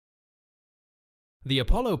The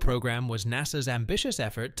Apollo program was NASA's ambitious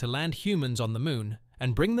effort to land humans on the Moon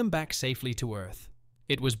and bring them back safely to Earth.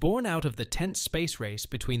 It was born out of the tense space race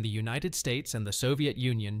between the United States and the Soviet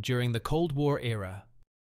Union during the Cold War era.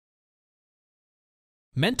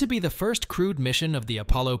 Meant to be the first crewed mission of the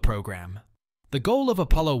Apollo program, the goal of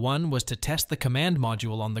Apollo 1 was to test the command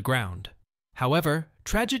module on the ground. However,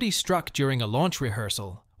 tragedy struck during a launch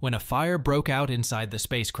rehearsal when a fire broke out inside the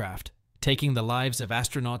spacecraft, taking the lives of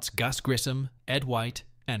astronauts Gus Grissom, Ed White,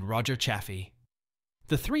 and Roger Chaffee.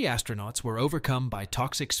 The 3 astronauts were overcome by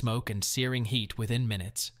toxic smoke and searing heat within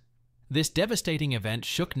minutes. This devastating event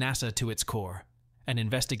shook NASA to its core. An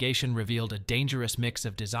investigation revealed a dangerous mix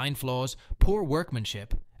of design flaws, poor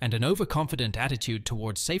workmanship, and an overconfident attitude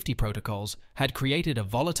towards safety protocols had created a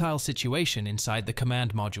volatile situation inside the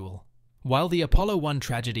command module. While the Apollo 1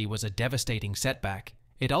 tragedy was a devastating setback,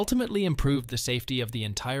 it ultimately improved the safety of the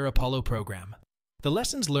entire Apollo program. The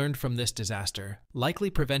lessons learned from this disaster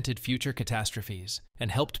likely prevented future catastrophes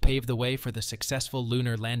and helped pave the way for the successful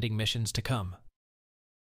lunar landing missions to come.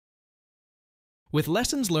 With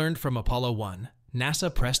lessons learned from Apollo 1,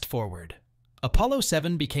 NASA pressed forward. Apollo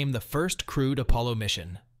 7 became the first crewed Apollo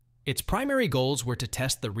mission. Its primary goals were to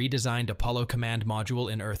test the redesigned Apollo command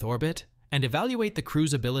module in Earth orbit and evaluate the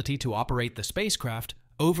crew's ability to operate the spacecraft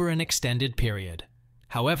over an extended period.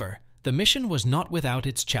 However, the mission was not without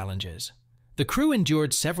its challenges. The crew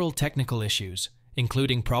endured several technical issues,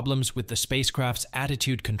 including problems with the spacecraft's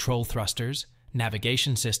attitude control thrusters,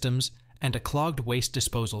 navigation systems, and a clogged waste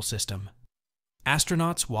disposal system.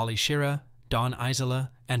 Astronauts Wally Schirra, Don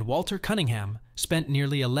Isola, and Walter Cunningham spent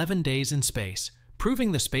nearly 11 days in space,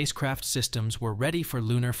 proving the spacecraft systems were ready for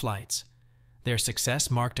lunar flights. Their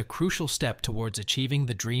success marked a crucial step towards achieving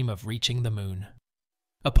the dream of reaching the Moon.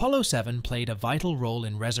 Apollo 7 played a vital role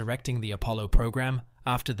in resurrecting the Apollo program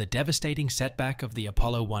after the devastating setback of the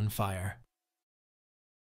Apollo 1 fire.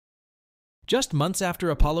 Just months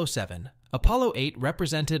after Apollo 7, Apollo 8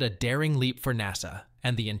 represented a daring leap for NASA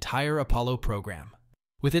and the entire Apollo program.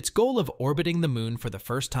 With its goal of orbiting the Moon for the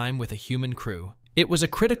first time with a human crew, it was a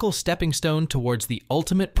critical stepping stone towards the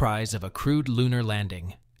ultimate prize of a crewed lunar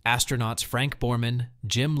landing. Astronauts Frank Borman,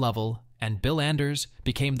 Jim Lovell, and Bill Anders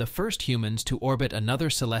became the first humans to orbit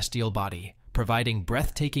another celestial body, providing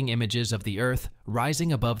breathtaking images of the Earth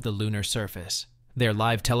rising above the lunar surface. Their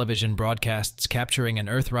live television broadcasts capturing an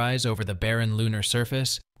Earthrise over the barren lunar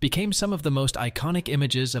surface became some of the most iconic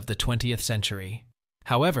images of the 20th century.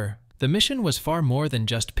 However, the mission was far more than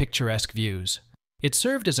just picturesque views. It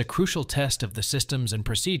served as a crucial test of the systems and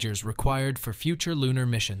procedures required for future lunar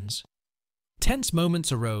missions. Tense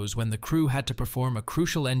moments arose when the crew had to perform a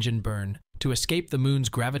crucial engine burn to escape the Moon's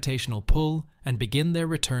gravitational pull and begin their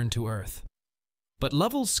return to Earth. But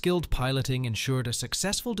Lovell's skilled piloting ensured a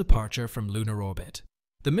successful departure from lunar orbit.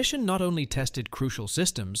 The mission not only tested crucial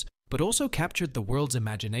systems, but also captured the world's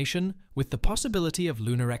imagination with the possibility of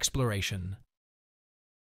lunar exploration.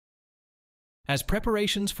 As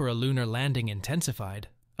preparations for a lunar landing intensified,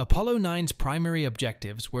 Apollo 9's primary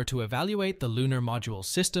objectives were to evaluate the lunar module's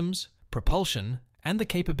systems, propulsion, and the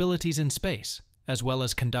capabilities in space, as well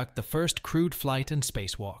as conduct the first crewed flight and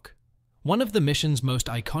spacewalk. One of the mission's most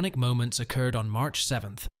iconic moments occurred on March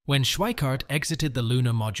 7th, when Schweikart exited the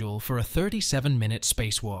lunar module for a 37-minute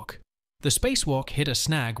spacewalk. The spacewalk hit a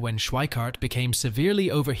snag when Schweikart became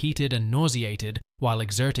severely overheated and nauseated while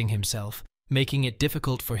exerting himself, making it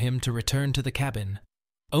difficult for him to return to the cabin.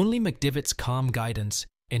 Only McDivitt's calm guidance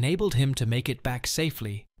enabled him to make it back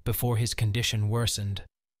safely before his condition worsened.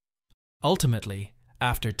 Ultimately,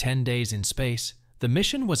 after 10 days in space, the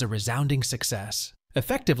mission was a resounding success,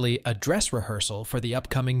 effectively a dress rehearsal for the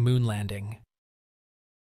upcoming moon landing.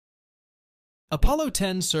 Apollo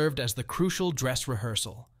 10 served as the crucial dress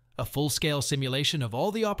rehearsal, a full-scale simulation of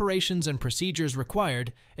all the operations and procedures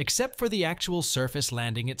required except for the actual surface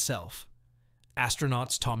landing itself.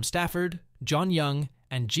 Astronauts Tom Stafford, John Young,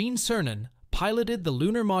 and Gene Cernan piloted the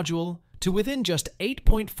lunar module to within just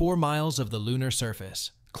 8.4 miles of the lunar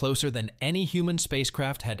surface, closer than any human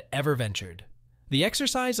spacecraft had ever ventured. The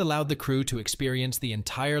exercise allowed the crew to experience the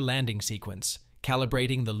entire landing sequence,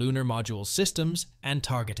 calibrating the lunar module's systems and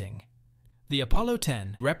targeting. The Apollo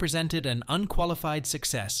 10 represented an unqualified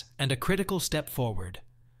success and a critical step forward.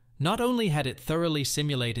 Not only had it thoroughly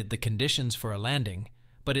simulated the conditions for a landing,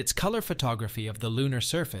 but its color photography of the lunar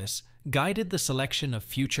surface guided the selection of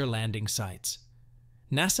future landing sites.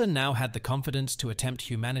 NASA now had the confidence to attempt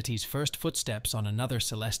humanity's first footsteps on another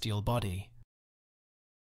celestial body.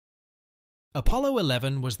 Apollo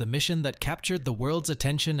 11 was the mission that captured the world's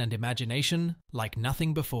attention and imagination like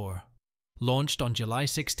nothing before. Launched on July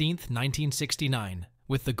 16, 1969,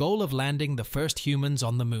 with the goal of landing the first humans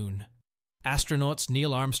on the Moon. Astronauts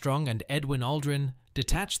Neil Armstrong and Edwin Aldrin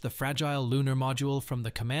detached the fragile lunar module from the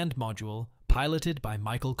command module piloted by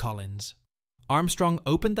Michael Collins. Armstrong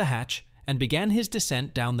opened the hatch and began his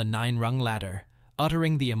descent down the 9-rung ladder,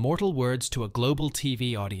 uttering the immortal words to a global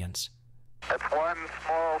TV audience. It's one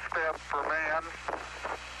small step for man,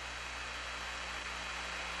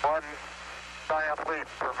 one giant leap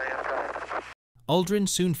for mankind. Aldrin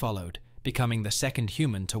soon followed, becoming the second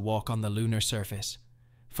human to walk on the lunar surface.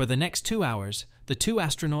 For the next 2 hours, the two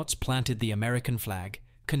astronauts planted the American flag,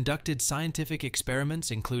 conducted scientific experiments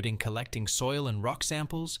including collecting soil and rock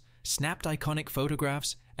samples, snapped iconic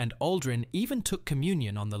photographs, and Aldrin even took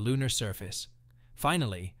communion on the lunar surface.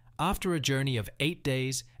 Finally, after a journey of 8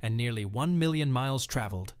 days and nearly 1 million miles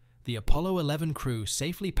traveled, the Apollo 11 crew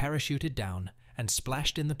safely parachuted down and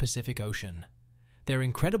splashed in the Pacific Ocean. Their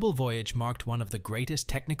incredible voyage marked one of the greatest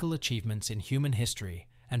technical achievements in human history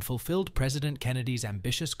and fulfilled President Kennedy's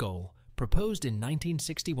ambitious goal, proposed in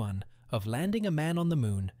 1961, of landing a man on the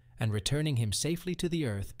moon and returning him safely to the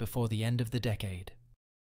Earth before the end of the decade.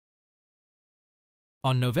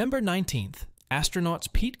 On November 19th,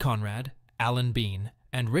 astronauts Pete Conrad, Alan Bean,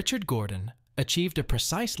 and Richard Gordon achieved a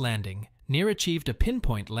precise landing, achieved a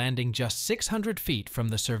pinpoint landing just 600 feet from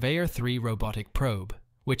the Surveyor 3 robotic probe,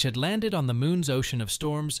 which had landed on the Moon's ocean of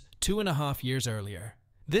storms 2.5 years earlier.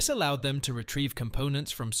 This allowed them to retrieve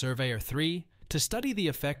components from Surveyor 3 to study the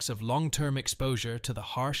effects of long-term exposure to the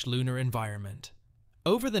harsh lunar environment.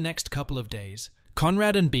 Over the next couple of days,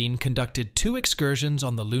 Conrad and Bean conducted 2 excursions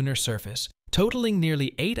on the lunar surface, totaling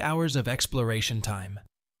nearly 8 hours of exploration time.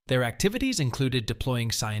 Their activities included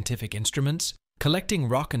deploying scientific instruments, collecting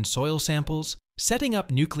rock and soil samples, setting up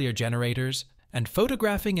nuclear generators, and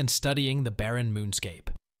photographing and studying the barren moonscape.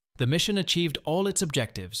 The mission achieved all its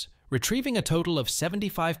objectives, retrieving a total of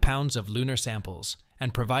 75 pounds of lunar samples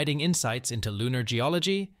and providing insights into lunar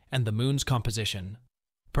geology and the Moon's composition.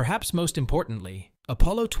 Perhaps most importantly,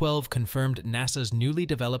 Apollo 12 confirmed NASA's newly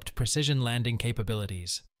developed precision landing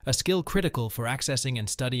capabilities, a skill critical for accessing and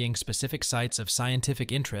studying specific sites of scientific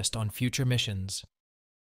interest on future missions.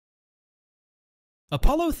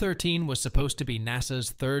 Apollo 13 was supposed to be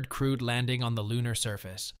NASA's third crewed landing on the lunar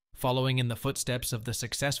surface, following in the footsteps of the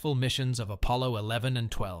successful missions of Apollo 11 and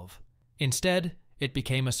 12. Instead, it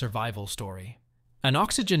became a survival story. An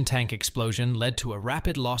oxygen tank explosion led to a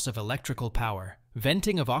rapid loss of electrical power,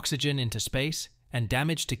 venting of oxygen into space, and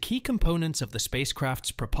damage to key components of the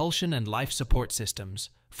spacecraft's propulsion and life support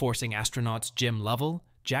systems, forcing astronauts Jim Lovell,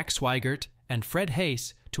 Jack Swigert, and Fred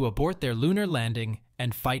Haise to abort their lunar landing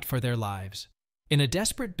and fight for their lives. In a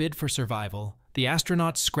desperate bid for survival, the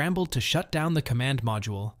astronauts scrambled to shut down the command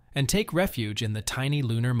module and take refuge in the tiny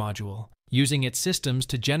lunar module, using its systems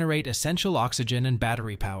to generate essential oxygen and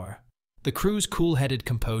battery power. The crew's cool-headed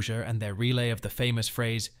composure and their relay of the famous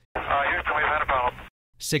phrase, Houston, we've had a problem,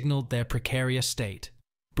 signaled their precarious state.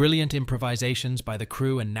 Brilliant improvisations by the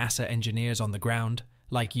crew and NASA engineers on the ground,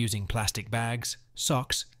 like using plastic bags,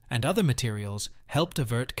 socks, and other materials, helped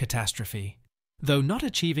avert catastrophe. Though not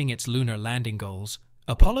achieving its lunar landing goals,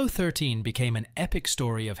 Apollo 13 became an epic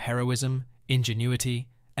story of heroism, ingenuity,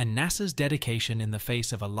 and NASA's dedication in the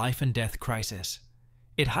face of a life-and-death crisis.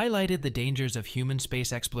 It highlighted the dangers of human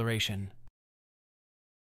space exploration.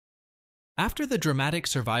 After the dramatic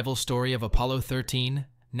survival story of Apollo 13,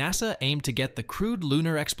 NASA aimed to get the crewed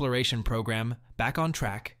lunar exploration program back on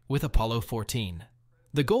track with Apollo 14.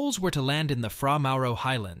 The goals were to land in the Fra Mauro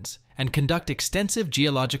Highlands and conduct extensive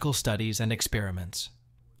geological studies and experiments.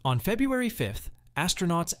 On February 5th,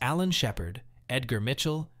 astronauts Alan Shepard, Edgar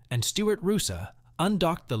Mitchell, and Stuart Roosa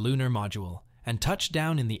undocked the lunar module and touched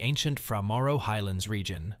down in the ancient Fra Mauro Highlands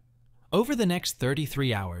region. Over the next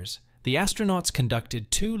 33 hours, the astronauts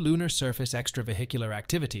conducted 2 lunar surface extravehicular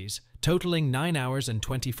activities, totaling 9 hours and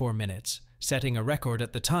 24 minutes, setting a record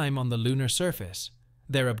at the time on the lunar surface.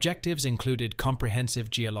 Their objectives included comprehensive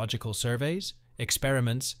geological surveys,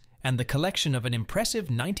 experiments, and the collection of an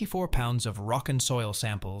impressive 94 pounds of rock and soil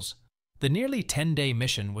samples. The nearly 10-day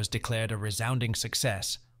mission was declared a resounding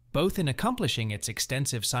success, both in accomplishing its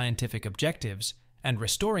extensive scientific objectives and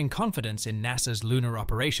restoring confidence in NASA's lunar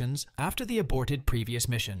operations after the aborted previous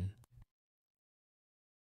mission.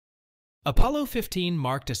 Apollo 15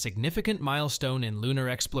 marked a significant milestone in lunar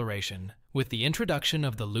exploration with the introduction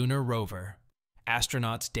of the lunar rover.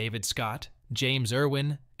 Astronauts David Scott, James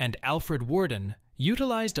Irwin, and Alfred Worden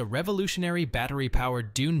utilized a revolutionary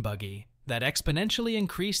battery-powered dune buggy that exponentially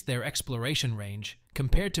increased their exploration range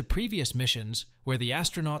compared to previous missions where the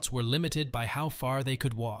astronauts were limited by how far they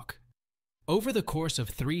could walk. Over the course of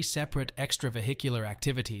 3 separate extravehicular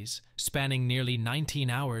activities, spanning nearly 19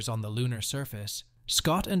 hours on the lunar surface,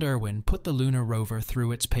 Scott and Irwin put the lunar rover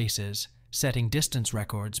through its paces, setting distance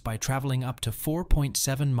records by traveling up to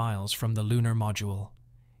 4.7 miles from the lunar module.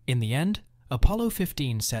 In the end, Apollo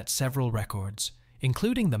 15 set several records,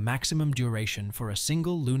 including the maximum duration for a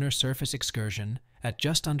single lunar surface excursion at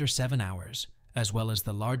just under 7 hours, as well as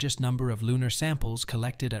the largest number of lunar samples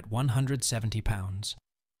collected at 170 pounds.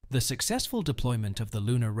 The successful deployment of the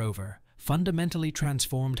lunar rover fundamentally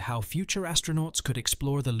transformed how future astronauts could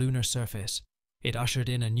explore the lunar surface. It ushered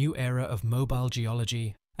in a new era of mobile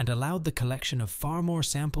geology and allowed the collection of far more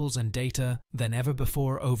samples and data than ever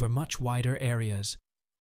before over much wider areas.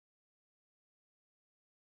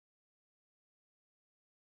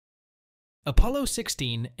 Apollo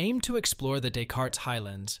 16 aimed to explore the Descartes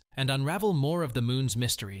Highlands and unravel more of the Moon's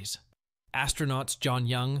mysteries. Astronauts John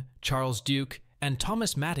Young, Charles Duke, and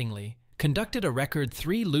Thomas Mattingly conducted a record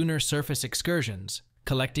 3 lunar surface excursions,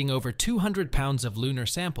 collecting over 200 pounds of lunar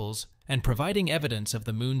samples and providing evidence of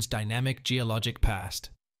the Moon's dynamic geologic past.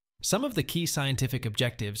 Some of the key scientific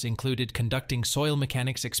objectives included conducting soil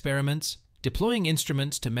mechanics experiments, deploying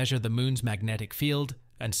instruments to measure the Moon's magnetic field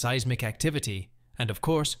and seismic activity, and of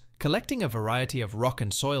course, collecting a variety of rock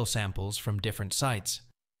and soil samples from different sites.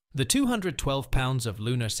 The 212 pounds of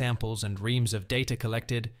lunar samples and reams of data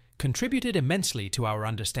collected contributed immensely to our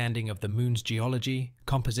understanding of the Moon's geology,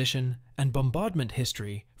 composition, and bombardment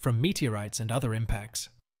history from meteorites and other impacts.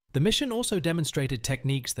 The mission also demonstrated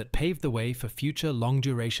techniques that paved the way for future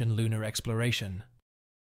long-duration lunar exploration.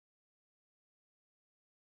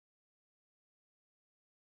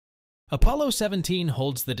 Apollo 17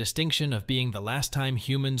 holds the distinction of being the last time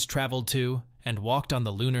humans traveled to and walked on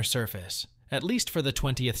the lunar surface, at least for the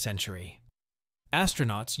 20th century.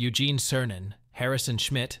 Astronauts Eugene Cernan, Harrison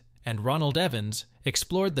Schmitt, and Ronald Evans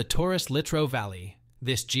explored the Taurus-Littrow Valley.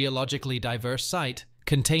 This geologically diverse site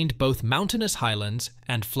contained both mountainous highlands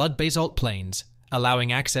and flood basalt plains,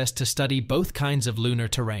 allowing access to study both kinds of lunar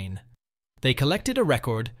terrain. They collected a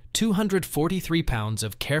record 243 pounds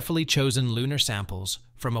of carefully chosen lunar samples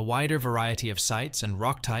from a wider variety of sites and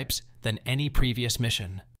rock types than any previous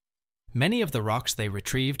mission. Many of the rocks they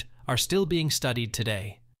retrieved are still being studied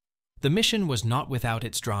today. The mission was not without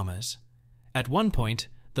its dramas. At one point,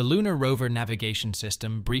 the lunar rover navigation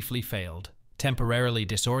system briefly failed, temporarily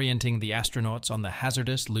disorienting the astronauts on the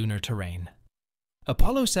hazardous lunar terrain.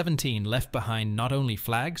 Apollo 17 left behind not only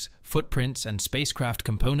flags, footprints, and spacecraft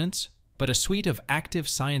components, but a suite of active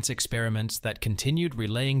science experiments that continued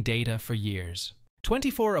relaying data for years.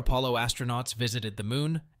 24 Apollo astronauts visited the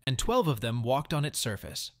Moon, and 12 of them walked on its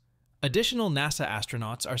surface. Additional NASA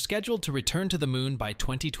astronauts are scheduled to return to the Moon by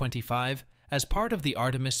 2025 as part of the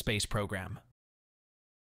Artemis space program.